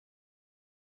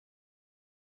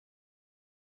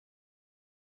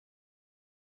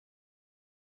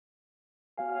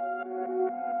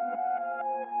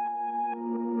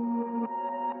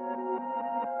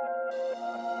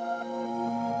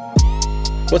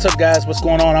What's up, guys? What's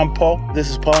going on? I'm Paul. This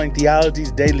is Pauline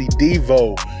Theology's Daily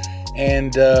Devo,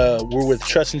 and we're with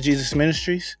Trust in Jesus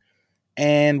Ministries,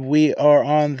 and we are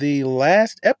on the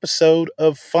last episode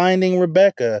of Finding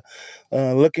Rebekah,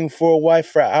 looking for a wife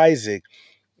for Isaac.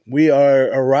 We are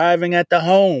arriving at the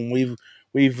home. We've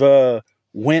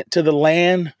went to the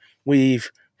land.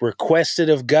 We've requested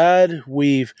of God.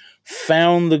 We've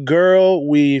found the girl.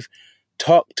 We've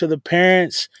talked to the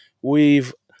parents.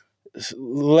 We've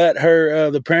let her,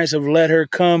 the parents have let her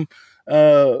come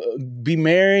be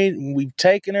married. We've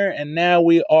taken her, and now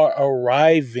we are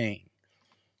arriving.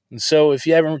 And so if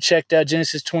you haven't checked out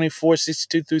Genesis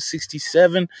 24:62 through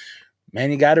 67,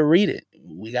 man, you got to read it.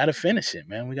 We got to finish it,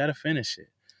 man. We got to finish it.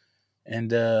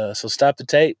 And so stop the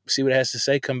tape, see what it has to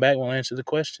say, come back, we'll answer the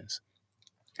questions.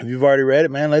 If you've already read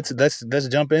it, man, let's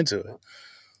jump into it.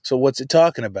 So what's it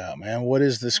talking about, man? What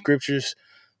is the scriptures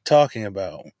talking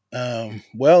about?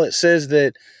 Well, it says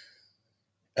that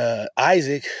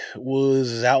Isaac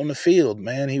was out in the field,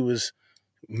 man. He was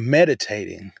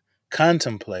meditating,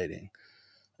 contemplating.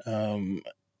 And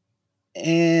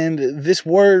this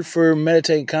word for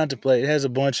meditate and contemplate has a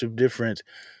bunch of different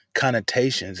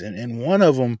connotations. And one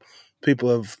of them, people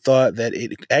have thought that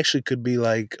it actually could be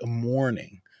like a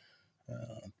mourning.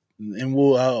 And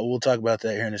we'll talk about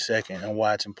that here in a second and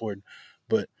why it's important.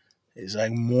 But it's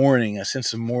like mourning, a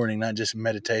sense of mourning, not just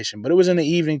meditation. But it was in the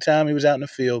evening time. He was out in the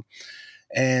field.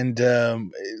 And a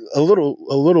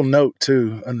little note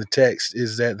too on the text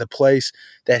is that the place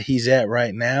that he's at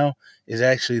right now is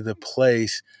actually the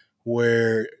place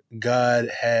where God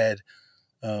had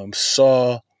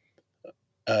saw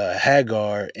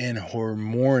Hagar in her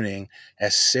mourning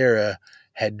as Sarah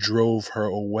had drove her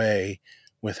away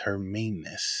with her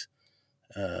meanness.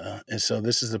 And so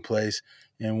this is the place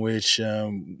in which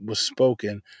was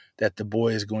spoken that the boy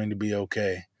is going to be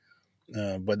okay.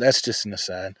 But that's just an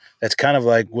aside. That's kind of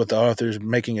like what the author is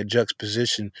making a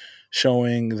juxtaposition,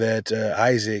 showing that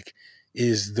Isaac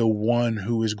is the one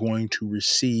who is going to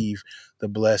receive the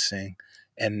blessing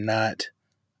and not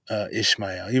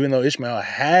Ishmael. Even though Ishmael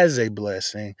has a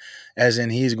blessing, as in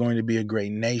he's going to be a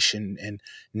great nation and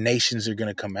nations are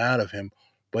going to come out of him,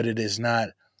 but it is not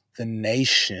the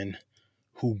nation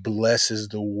who blesses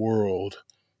the world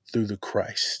through the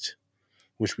Christ,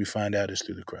 which we find out is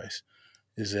through the Christ.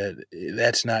 Is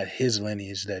that's not his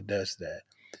lineage that does that.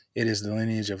 It is the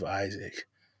lineage of Isaac.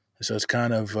 So it's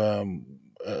kind of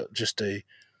just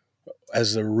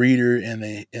as a reader and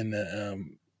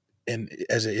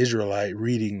as an Israelite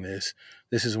reading this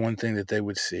is one thing that they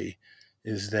would see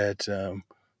is that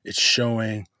it's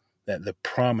showing that the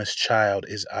promised child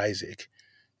is Isaac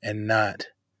and not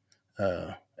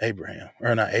Abraham,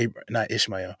 or not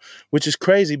Ishmael, which is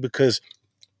crazy because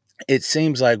it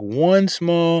seems like one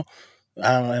small,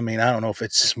 I don't know if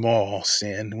it's small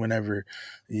sin whenever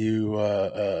you,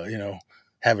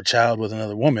 have a child with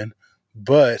another woman,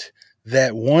 but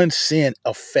that one sin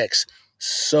affects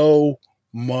so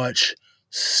much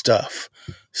stuff.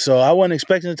 So I wasn't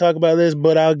expecting to talk about this,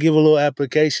 but I'll give a little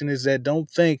application is that don't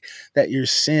think that your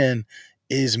sin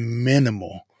is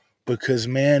minimal. Because,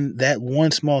 man, that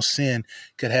one small sin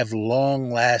could have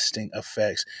long-lasting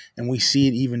effects. And we see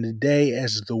it even today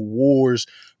as the wars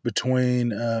between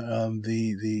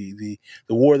the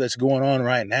war that's going on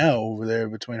right now over there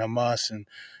between Hamas and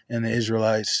the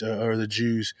Israelites or the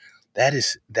Jews. That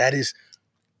is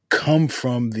come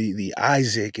from the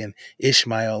Isaac and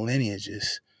Ishmael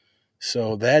lineages.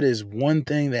 So that is one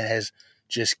thing that has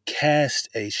just cast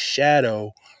a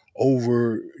shadow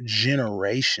over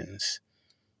generations.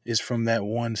 Is from that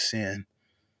one sin.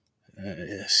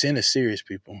 Sin is serious,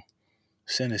 people.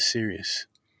 Sin is serious.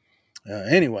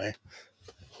 Anyway,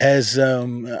 as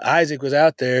Isaac was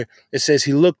out there, it says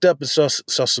he looked up and saw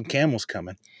some camels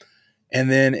coming. And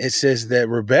then it says that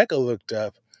Rebekah looked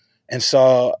up and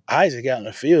saw Isaac out in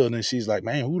the field. And she's like,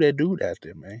 man, who that dude out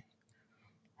there, man?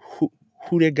 Who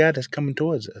that guy that's coming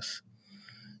towards us?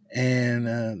 And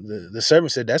the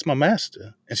servant said, that's my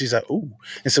master. And she's like, ooh.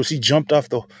 And so she jumped off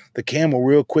the camel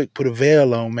real quick, put a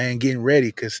veil on, man, getting ready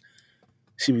because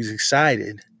she was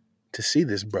excited to see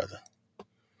this brother.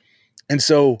 And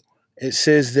so it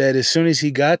says that as soon as he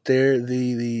got there,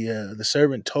 the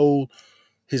servant told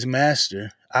his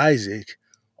master, Isaac,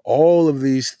 all of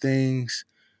these things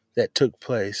that took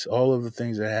place, all of the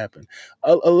things that happened.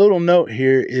 A little note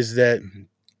here is that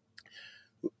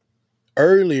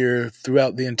earlier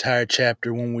throughout the entire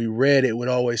chapter, when we read, it would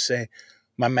always say,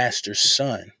 my master's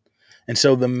son. And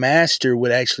so the master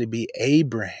would actually be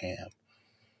Abraham.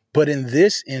 But in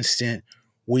this instant,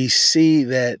 we see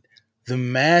that the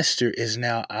master is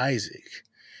now Isaac.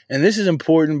 And this is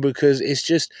important because it's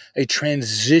just a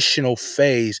transitional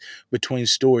phase between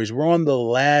stories. We're on the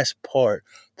last part,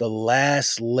 the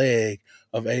last leg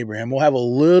of Abraham. We'll have a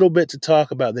little bit to talk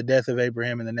about the death of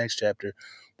Abraham in the next chapter,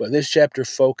 but this chapter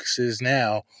focuses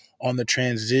now on the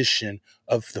transition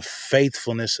of the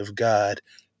faithfulness of God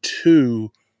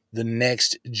to the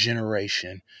next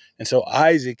generation. And so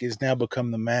Isaac is now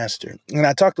become the master. And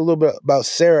I talked a little bit about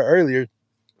Sarah earlier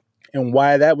and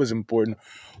why that was important.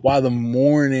 Why the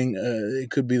mourning, it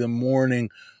could be the mourning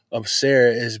of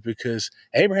Sarah, is because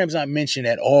Abraham's not mentioned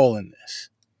at all in this.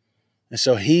 And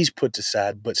so he's put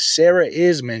aside. But Sarah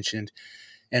is mentioned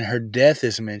and her death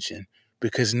is mentioned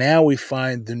because now we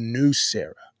find the new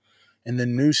Sarah. And the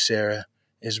new Sarah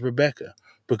is Rebekah.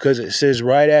 Because it says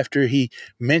right after he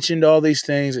mentioned all these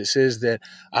things, it says that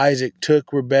Isaac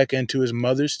took Rebekah into his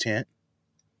mother's tent.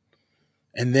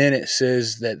 And then it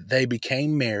says that they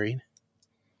became married.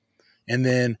 And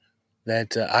then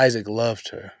that Isaac loved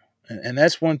her. And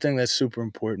that's one thing that's super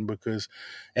important because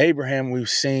Abraham, we've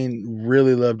seen,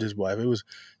 really loved his wife.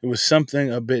 It was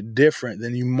something a bit different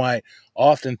than you might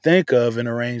often think of in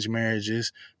arranged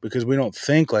marriages because we don't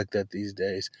think like that these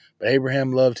days. But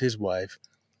Abraham loved his wife,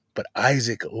 but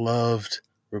Isaac loved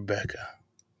Rebekah.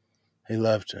 He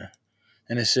loved her.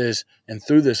 And it says, and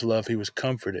through this love, he was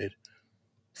comforted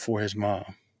for his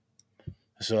mom.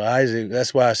 So Isaac,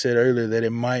 that's why I said earlier that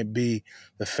it might be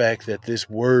the fact that this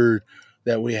word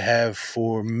that we have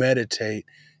for meditate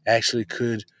actually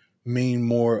could mean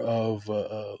more of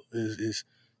is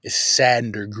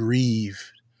saddened or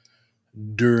grieved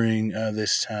during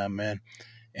this time, man.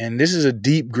 And this is a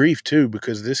deep grief too,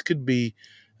 because this could be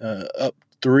up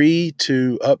 3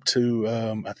 to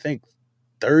I think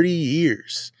 30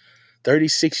 years,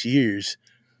 36 years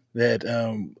that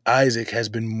Isaac has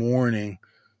been mourning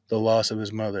the loss of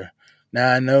his mother.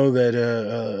 Now I know that,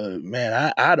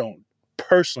 man, I don't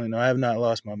personally know. I have not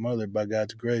lost my mother by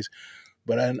God's grace,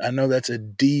 but I know that's a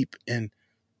deep and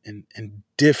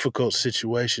difficult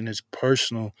situation. It's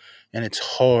personal and it's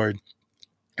hard,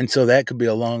 and so that could be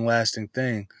a long lasting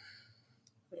thing.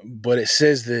 But it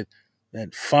says that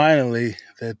finally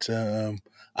that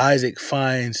Isaac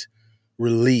finds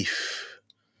relief.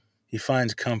 He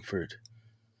finds comfort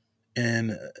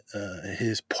in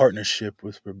his partnership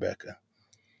with Rebekah.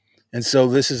 And so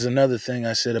this is another thing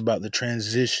I said about the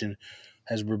transition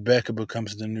as Rebekah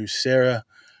becomes the new Sarah,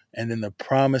 and then the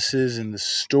promises and the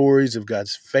stories of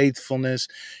God's faithfulness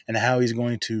and how he's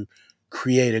going to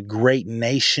create a great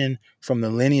nation from the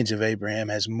lineage of Abraham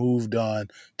has moved on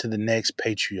to the next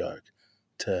patriarch,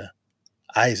 to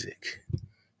Isaac,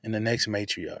 and the next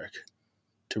matriarch,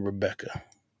 to Rebekah.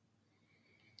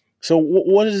 So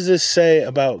what does this say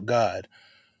about God?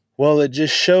 Well, it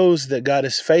just shows that God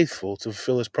is faithful to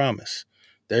fulfill his promise.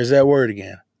 There's that word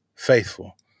again,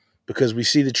 faithful. Because we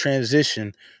see the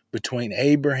transition between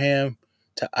Abraham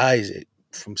to Isaac,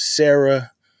 from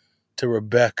Sarah to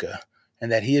Rebekah, and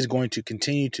that he is going to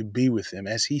continue to be with them.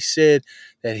 As he said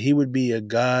that he would be a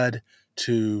God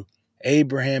to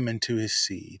Abraham and to his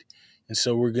seed. And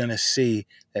so we're going to see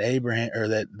that Abraham, or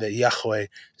that Yahweh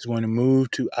is going to move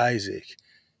to Isaac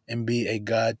and be a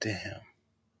God to him.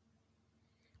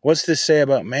 What's this say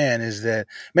about man is that,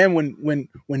 man, when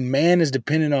man is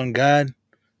dependent on God,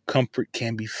 comfort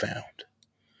can be found.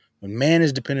 When man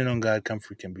is dependent on God,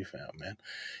 comfort can be found, man.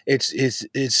 It's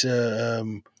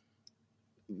the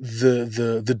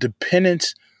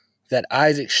dependence that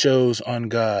Isaac shows on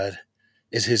God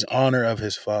is his honor of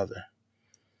his father.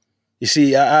 You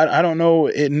see, I don't know,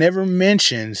 it never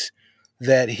mentions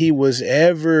that he was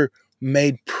ever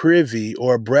made privy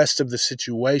or abreast of the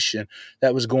situation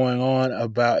that was going on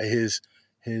about his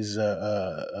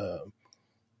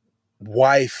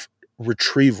wife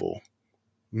retrieval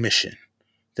mission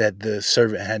that the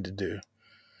servant had to do.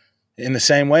 In the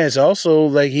same way, it's also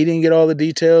like he didn't get all the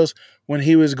details when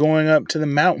he was going up to the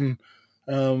mountain,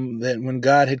 that when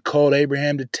God had called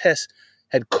Abraham to test,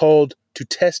 had called to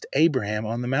test Abraham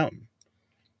on the mountain.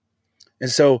 And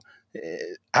so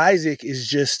Isaac is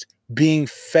just being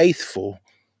faithful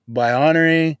by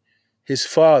honoring his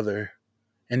father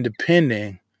and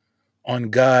depending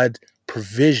on God's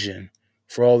provision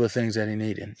for all the things that he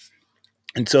needed.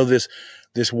 And so this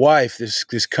wife,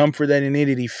 this comfort that he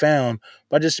needed, he found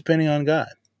by just depending on God.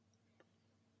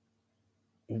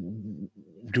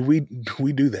 Do we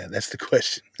do that? That's the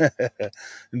question.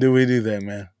 Do we do that,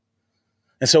 man?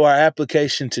 And so our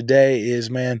application today is,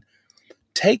 man,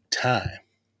 take time.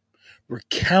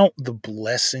 Recount the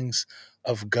blessings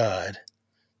of God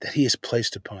that he has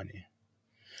placed upon you.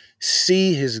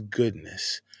 See his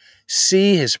goodness.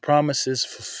 See his promises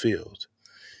fulfilled.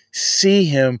 See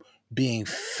him being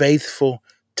faithful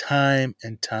time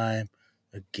and time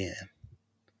again.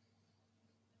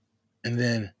 And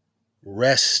then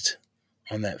rest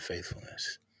on that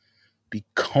faithfulness. Be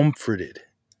comforted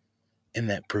in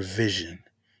that provision,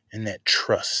 in that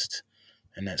trust,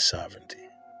 and that sovereignty.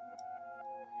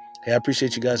 Hey, I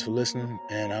appreciate you guys for listening,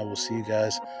 and I will see you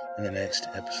guys in the next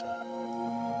episode.